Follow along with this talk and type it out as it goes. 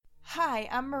Hi,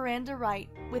 I'm Miranda Wright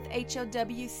with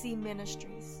HOWC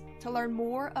Ministries. To learn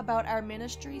more about our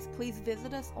ministries, please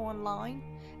visit us online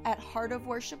at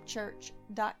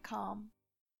heartofworshipchurch.com.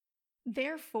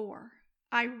 Therefore,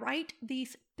 I write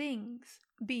these things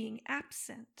being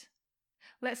absent,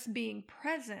 lest being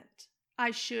present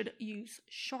I should use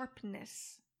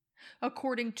sharpness,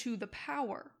 according to the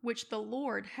power which the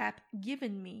Lord hath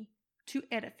given me to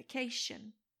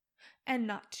edification, and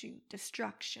not to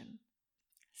destruction.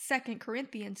 2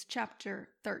 Corinthians chapter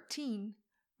 13,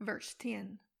 verse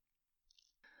 10.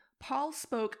 Paul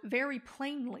spoke very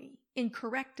plainly in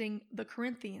correcting the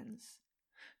Corinthians,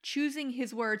 choosing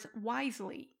his words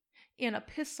wisely in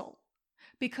epistle,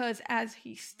 because as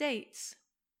he states,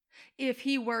 if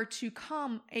he were to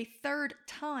come a third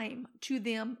time to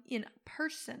them in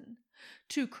person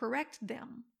to correct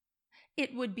them,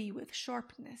 it would be with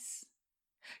sharpness.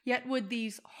 Yet would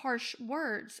these harsh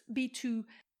words be to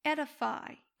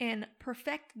edify and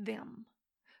perfect them,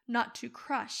 not to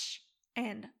crush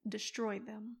and destroy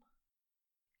them.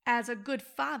 As a good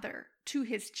father to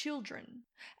his children,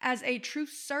 as a true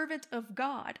servant of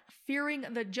God, fearing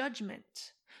the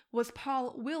judgment, was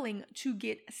Paul willing to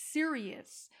get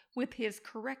serious with his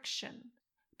correction,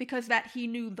 because that he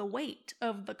knew the weight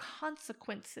of the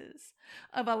consequences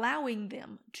of allowing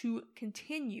them to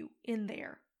continue in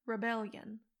their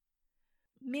rebellion.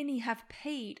 Many have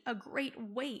paid a great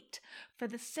weight for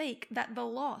the sake that the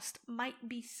lost might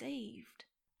be saved,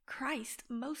 Christ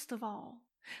most of all.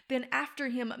 Then after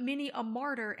him many a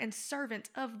martyr and servant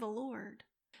of the Lord.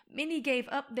 Many gave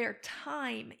up their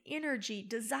time, energy,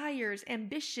 desires,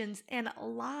 ambitions, and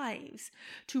lives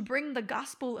to bring the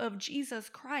gospel of Jesus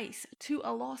Christ to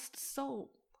a lost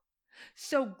soul.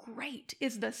 So great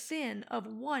is the sin of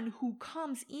one who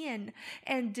comes in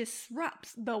and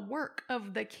disrupts the work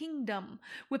of the kingdom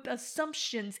with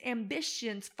assumptions,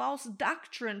 ambitions, false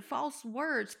doctrine, false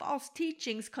words, false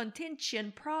teachings,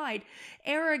 contention, pride,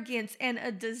 arrogance, and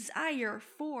a desire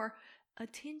for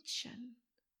attention.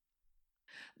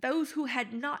 Those who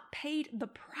had not paid the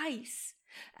price,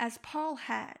 as Paul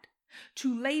had,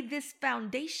 to lay this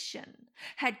foundation,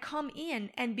 had come in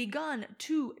and begun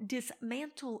to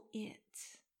dismantle it.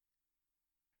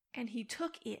 And he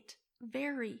took it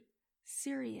very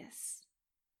serious,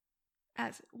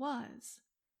 as it was.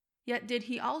 Yet did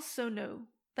he also know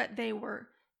that they were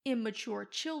immature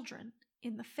children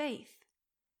in the faith,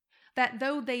 that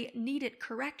though they needed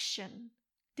correction,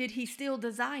 did he still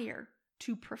desire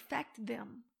to perfect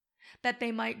them, that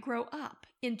they might grow up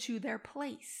into their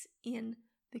place in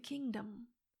the kingdom,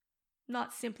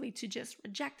 not simply to just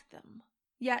reject them.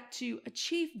 Yet to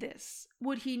achieve this,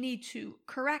 would he need to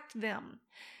correct them,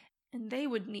 and they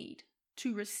would need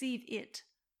to receive it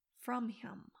from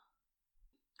him.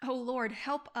 Oh Lord,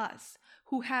 help us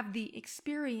who have the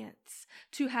experience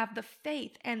to have the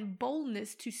faith and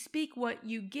boldness to speak what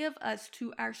you give us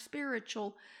to our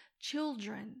spiritual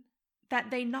children,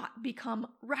 that they not become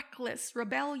reckless,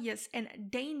 rebellious, and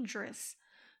dangerous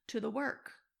to the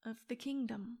work of the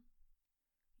kingdom.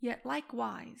 Yet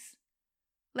likewise,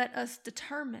 let us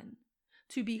determine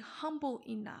to be humble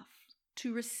enough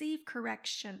to receive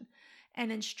correction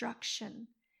and instruction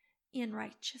in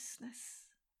righteousness.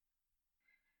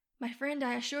 My friend,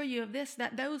 I assure you of this,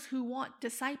 that those who want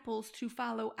disciples to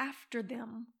follow after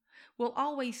them will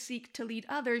always seek to lead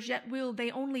others, yet will they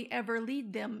only ever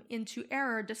lead them into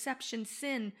error, deception,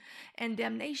 sin, and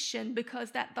damnation,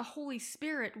 because that the Holy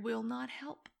Spirit will not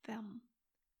help them.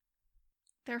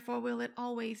 Therefore will it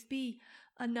always be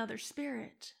another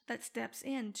spirit that steps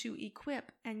in to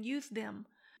equip and use them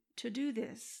to do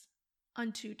this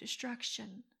unto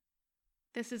destruction.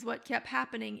 This is what kept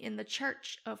happening in the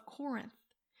church of Corinth,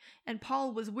 and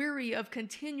Paul was weary of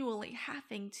continually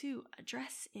having to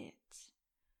address it.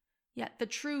 Yet the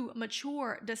true,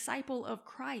 mature disciple of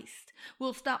Christ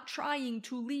will stop trying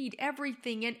to lead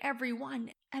everything and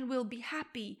everyone and will be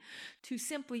happy to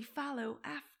simply follow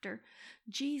after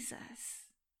Jesus.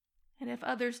 And if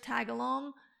others tag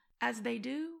along as they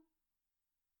do,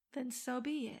 then so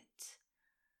be it.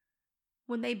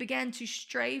 When they begin to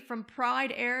stray from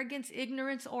pride, arrogance,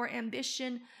 ignorance, or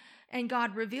ambition, and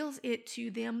God reveals it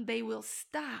to them, they will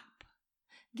stop,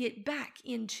 get back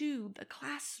into the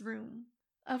classroom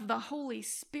of the Holy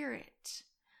Spirit,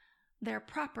 their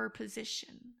proper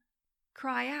position,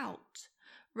 cry out,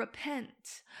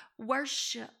 repent,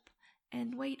 worship,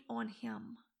 and wait on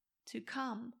Him to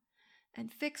come and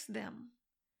fix them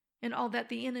in all that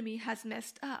the enemy has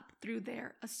messed up through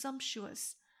their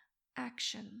assumptuous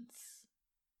actions.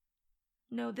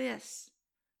 Know this,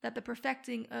 that the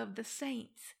perfecting of the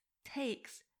saints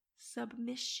takes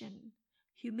submission,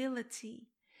 humility,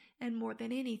 and more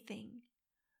than anything,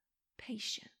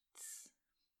 patience.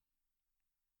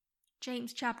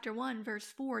 James chapter 1 verse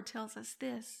 4 tells us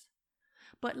this,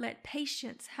 "But let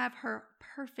patience have her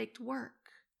perfect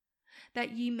work,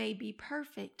 that ye may be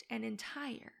perfect and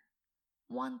entire,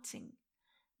 wanting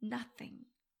nothing."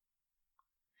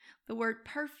 The word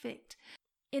perfect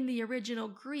in the original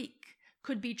Greek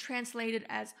could be translated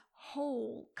as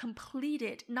whole,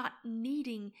 completed, not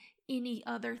needing any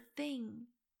other thing.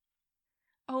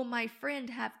 Oh, my friend,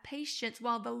 have patience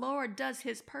while the Lord does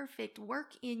his perfect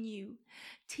work in you,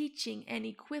 teaching and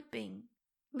equipping,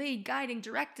 lead, guiding,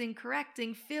 directing,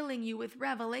 correcting, filling you with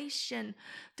revelation.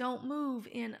 Don't move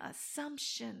in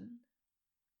assumption,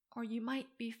 or you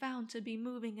might be found to be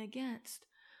moving against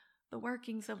the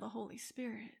workings of the Holy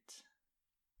Spirit.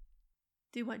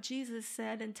 Do what Jesus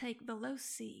said and take the low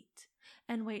seat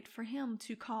and wait for him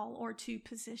to call or to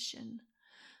position.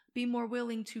 Be more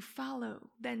willing to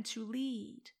follow than to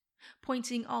lead,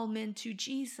 pointing all men to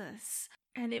Jesus,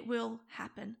 and it will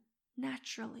happen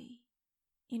naturally.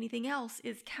 Anything else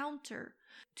is counter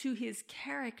to his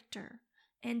character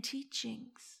and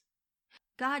teachings.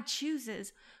 God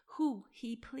chooses who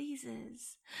he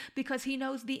pleases because he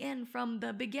knows the end from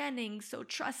the beginning, so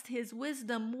trust his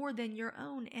wisdom more than your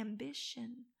own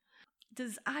ambition.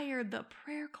 Desire the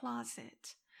prayer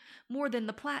closet more than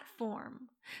the platform.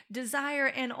 Desire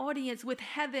an audience with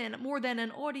heaven more than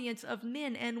an audience of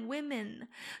men and women.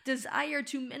 Desire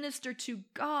to minister to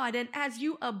God, and as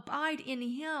you abide in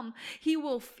him, he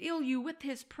will fill you with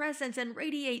his presence and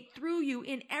radiate through you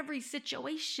in every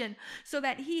situation so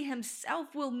that he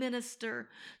himself will minister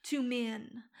to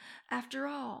men. After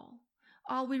all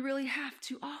we really have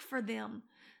to offer them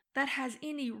that has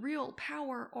any real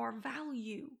power or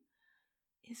value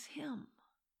is him.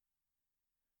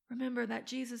 Remember that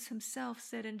Jesus himself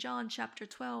said in John chapter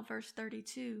 12, verse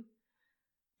 32,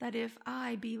 that if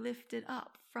I be lifted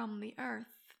up from the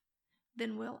earth,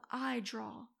 then will I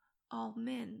draw all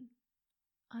men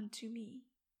unto me.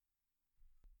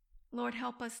 Lord,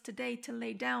 help us today to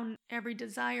lay down every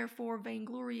desire for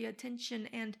vainglory, attention,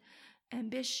 and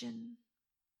ambition.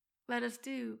 Let us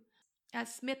do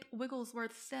as Smith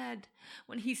Wigglesworth said,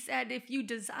 when he said, if you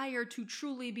desire to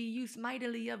truly be used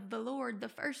mightily of the Lord, the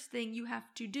first thing you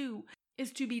have to do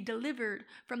is to be delivered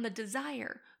from the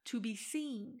desire to be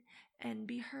seen and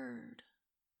be heard.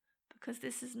 Because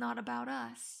this is not about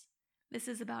us. This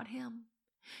is about him.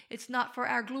 It's not for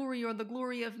our glory or the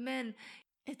glory of men.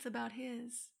 It's about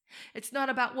his. It's not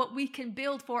about what we can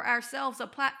build for ourselves, a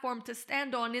platform to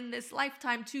stand on in this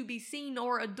lifetime to be seen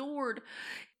or adored.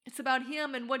 It's about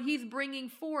him and what he's bringing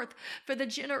forth for the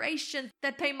generations,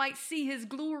 that they might see his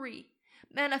glory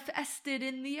manifested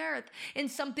in the earth, in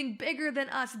something bigger than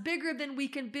us, bigger than we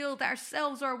can build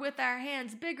ourselves or with our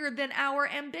hands, bigger than our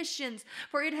ambitions.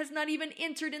 For it has not even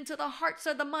entered into the hearts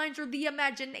or the minds or the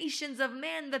imaginations of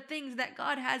man the things that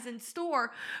God has in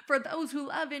store for those who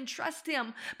love and trust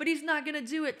him. But he's not going to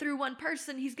do it through one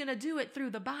person. He's going to do it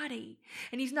through the body.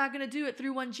 And he's not going to do it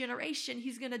through one generation.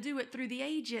 He's going to do it through the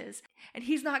ages. And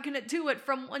he's not going to do it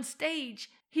from one stage.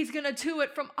 He's going to do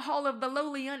it from all of the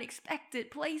lowly,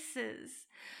 unexpected places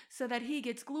so that he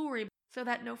gets glory, so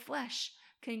that no flesh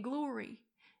can glory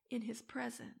in his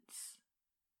presence.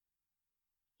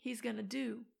 He's going to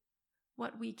do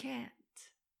what we can't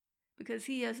because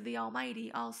he is the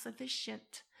Almighty,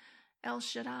 all-sufficient, El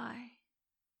Shaddai,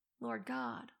 Lord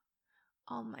God,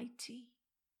 Almighty.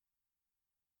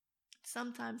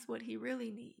 Sometimes what he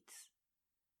really needs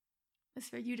is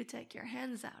for you to take your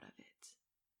hands out of it.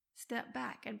 Step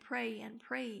back and pray and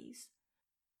praise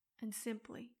and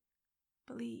simply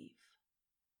believe.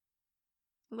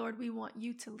 Lord, we want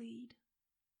you to lead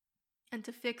and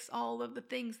to fix all of the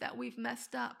things that we've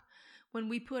messed up when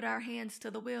we put our hands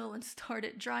to the wheel and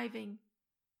started driving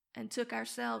and took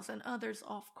ourselves and others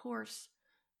off course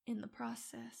in the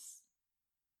process.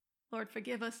 Lord,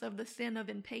 forgive us of the sin of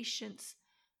impatience.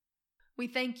 We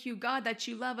thank you, God, that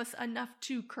you love us enough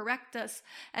to correct us,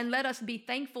 and let us be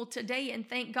thankful today and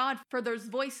thank God for those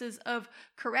voices of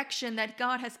correction that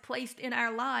God has placed in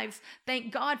our lives.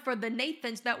 Thank God for the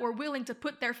Nathans that were willing to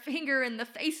put their finger in the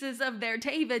faces of their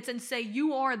Davids and say,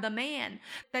 you are the man,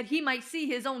 that he might see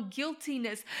his own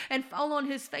guiltiness and fall on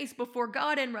his face before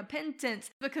God in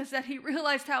repentance, because that he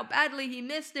realized how badly he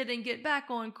missed it and get back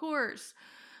on course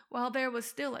while there was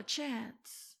still a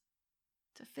chance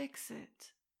to fix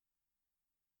it.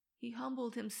 He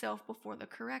humbled himself before the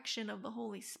correction of the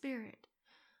Holy Spirit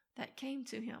that came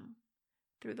to him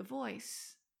through the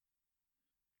voice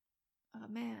of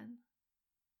a man.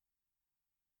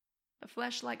 The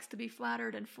flesh likes to be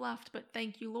flattered and fluffed, but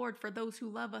thank you, Lord, for those who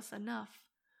love us enough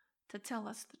to tell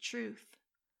us the truth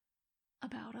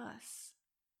about us.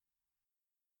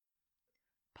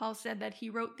 Paul said that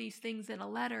he wrote these things in a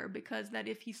letter because that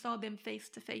if he saw them face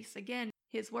to face again,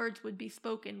 his words would be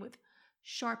spoken with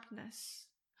sharpness.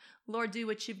 Lord, do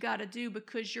what you've got to do,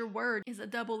 because your word is a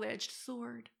double-edged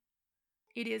sword.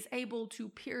 It is able to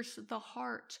pierce the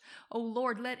heart. Oh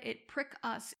Lord, let it prick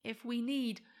us if we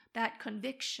need that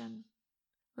conviction.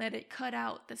 Let it cut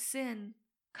out the sin,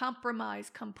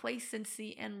 compromise,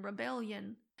 complacency, and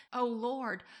rebellion. Oh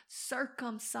Lord,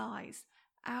 circumcise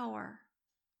our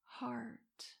heart.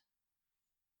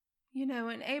 You know,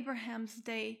 in Abraham's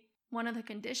day, one of the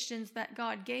conditions that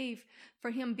God gave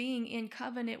for him being in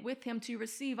covenant with him to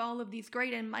receive all of these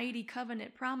great and mighty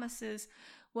covenant promises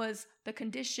was the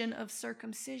condition of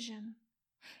circumcision.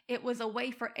 It was a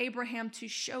way for Abraham to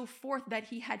show forth that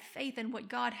he had faith in what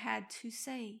God had to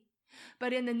say.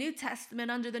 But in the New Testament,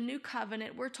 under the New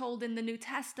Covenant, we're told in the New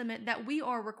Testament that we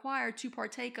are required to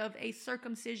partake of a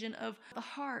circumcision of the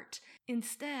heart.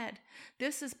 Instead,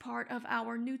 this is part of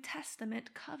our New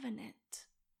Testament covenant.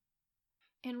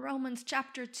 In Romans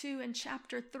chapter 2 and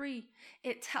chapter 3,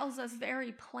 it tells us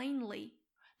very plainly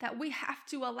that we have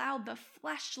to allow the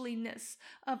fleshliness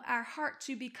of our heart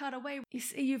to be cut away. You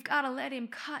see, you've got to let him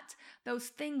cut those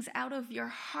things out of your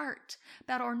heart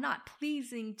that are not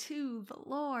pleasing to the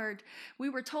Lord. We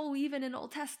were told even in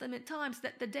Old Testament times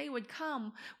that the day would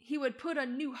come, he would put a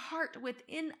new heart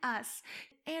within us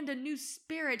and a new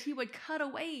spirit. He would cut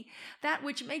away that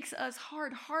which makes us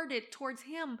hard-hearted towards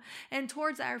him and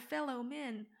towards our fellow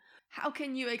men. How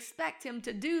can you expect him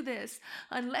to do this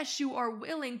unless you are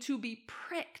willing to be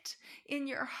pricked in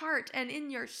your heart and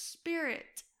in your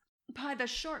spirit by the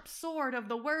sharp sword of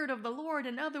the word of the Lord?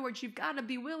 In other words, you've got to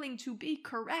be willing to be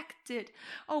corrected.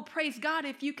 Oh, praise God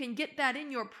if you can get that in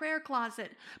your prayer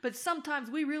closet. But sometimes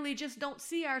we really just don't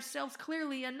see ourselves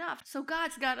clearly enough. So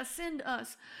God's got to send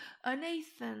us a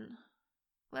Nathan.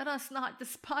 Let us not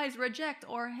despise, reject,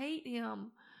 or hate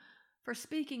him for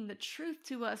speaking the truth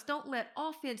to us. Don't let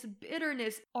offense,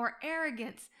 bitterness, or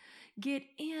arrogance get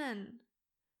in.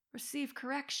 Receive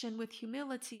correction with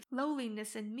humility,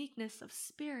 lowliness, and meekness of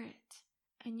spirit,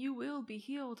 and you will be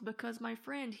healed, because, my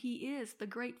friend, he is the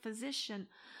great physician.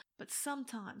 But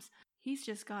sometimes he's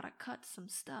just got to cut some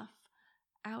stuff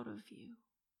out of you.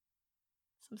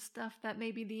 Some stuff that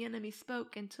maybe the enemy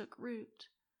spoke and took root.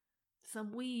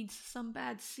 Some weeds, some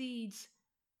bad seeds,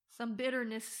 some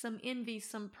bitterness, some envy,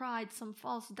 some pride, some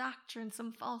false doctrine,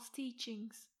 some false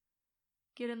teachings.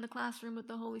 Get in the classroom with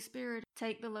the Holy Spirit.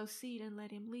 Take the low seat and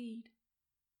let him lead.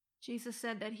 Jesus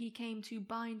said that he came to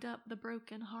bind up the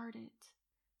brokenhearted,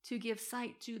 to give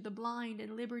sight to the blind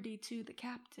and liberty to the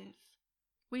captive.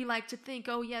 We like to think,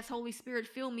 oh yes, Holy Spirit,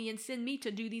 fill me and send me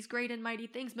to do these great and mighty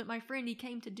things. But my friend, he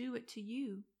came to do it to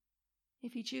you.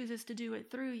 If he chooses to do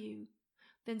it through you,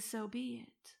 then so be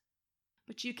it.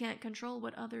 But you can't control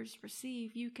what others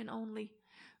receive. You can only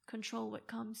control what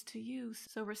comes to you.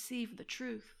 So receive the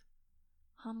truth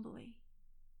humbly,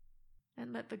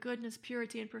 and let the goodness,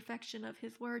 purity, and perfection of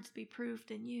his words be proved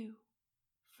in you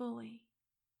fully,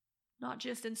 not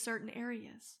just in certain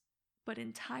areas, but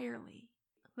entirely.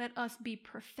 Let us be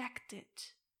perfected,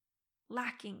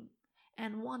 lacking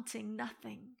and wanting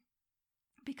nothing,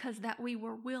 because that we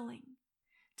were willing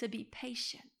to be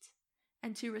patient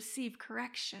and to receive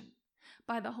correction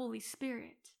by the Holy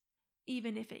Spirit,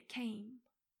 even if it came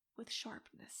with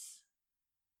sharpness.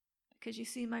 Because you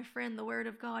see, my friend, the Word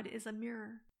of God is a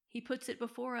mirror. He puts it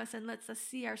before us and lets us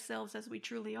see ourselves as we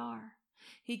truly are.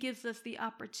 He gives us the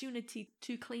opportunity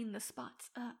to clean the spots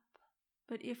up.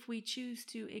 But if we choose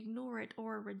to ignore it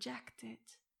or reject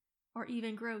it, or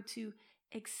even grow to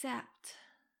accept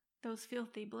those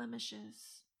filthy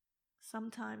blemishes,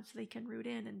 sometimes they can root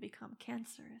in and become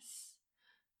cancerous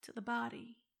to the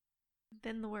body.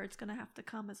 Then the word's going to have to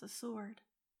come as a sword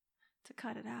to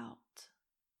cut it out.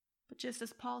 But just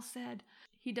as Paul said,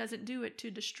 he doesn't do it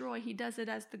to destroy. He does it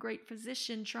as the great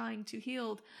physician trying to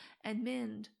heal and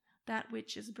mend that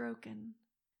which is broken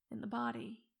in the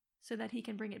body, so that he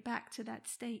can bring it back to that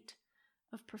state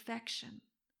of perfection.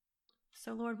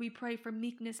 So Lord, we pray for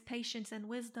meekness, patience, and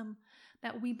wisdom,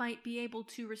 that we might be able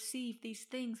to receive these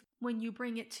things when you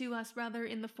bring it to us, rather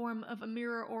in the form of a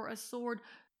mirror or a sword,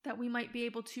 that we might be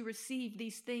able to receive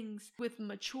these things with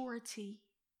maturity,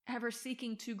 ever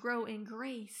seeking to grow in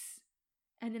grace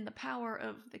and in the power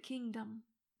of the kingdom,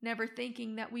 never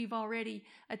thinking that we've already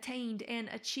attained and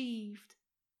achieved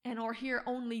and are here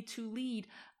only to lead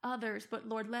others. But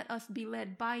Lord, let us be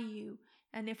led by you,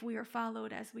 and if we are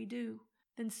followed as we do,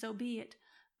 then so be it.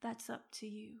 That's up to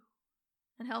you.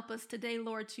 And help us today,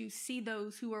 Lord, to see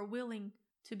those who are willing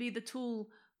to be the tool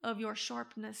of your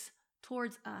sharpness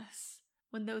towards us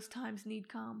when those times need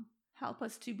come. Help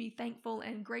us to be thankful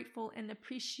and grateful and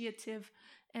appreciative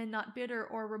and not bitter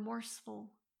or remorseful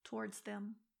towards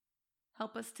them.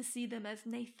 Help us to see them as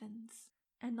Nathans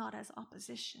and not as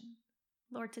opposition.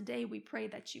 Lord, today we pray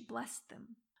that you bless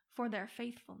them for their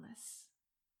faithfulness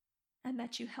and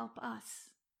that you help us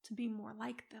to be more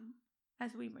like them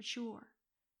as we mature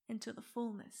into the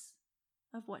fullness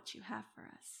of what you have for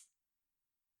us.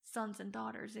 Sons and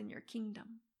daughters in your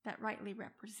kingdom that rightly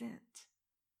represent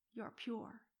your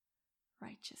pure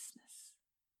righteousness.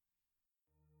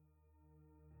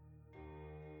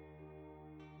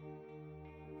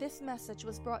 This message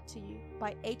was brought to you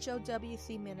by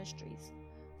HOWC Ministries.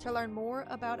 To learn more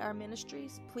about our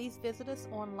ministries, please visit us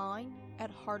online at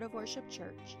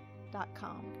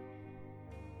heartofworshipchurch.com.